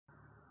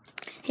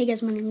Hey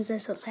guys, my name is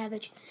SL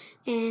Savage,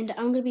 and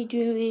I'm going to be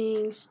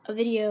doing a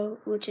video,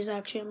 which is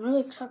actually, I'm really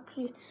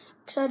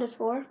excited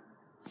for.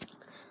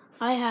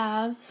 I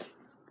have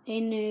a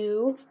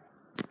new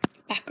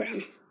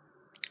background.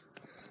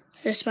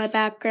 This is my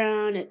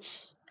background.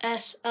 It's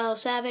SL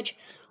Savage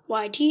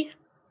YT.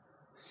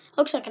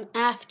 Looks like an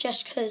F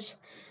just because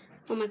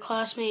all my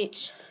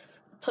classmates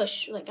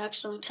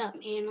accidentally tapped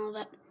me and all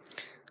that.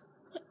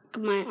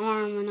 Like my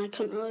arm, and I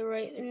couldn't really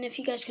write. And if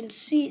you guys can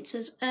see, it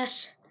says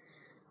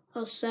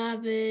SL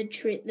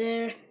Savage right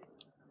there.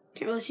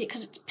 Can't really see it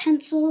because it's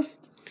pencil.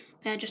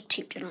 I just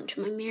taped it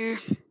onto my mirror.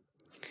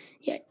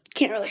 Yeah,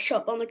 can't really show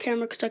up on the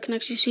camera because I can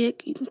actually see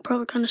it. You can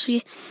probably kind of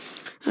see.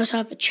 I also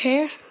have a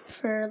chair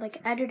for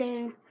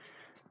editing.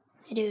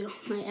 I do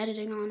my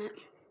editing on it.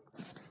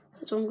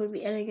 That's what I'm going to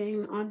be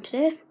editing on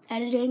today.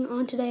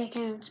 I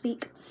can't even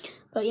speak.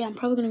 But yeah, I'm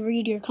probably going to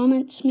read your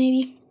comments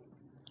maybe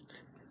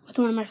with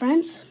one of my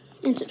friends.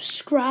 And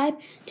subscribe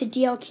to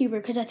DL Cuber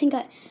because I think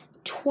at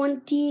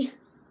 20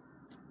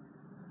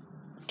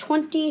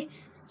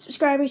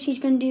 subscribers, he's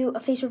going to do a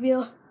face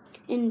reveal.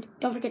 And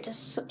don't forget to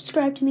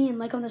subscribe to me and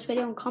like on this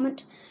video and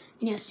comment.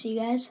 And yeah, see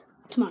you guys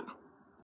tomorrow.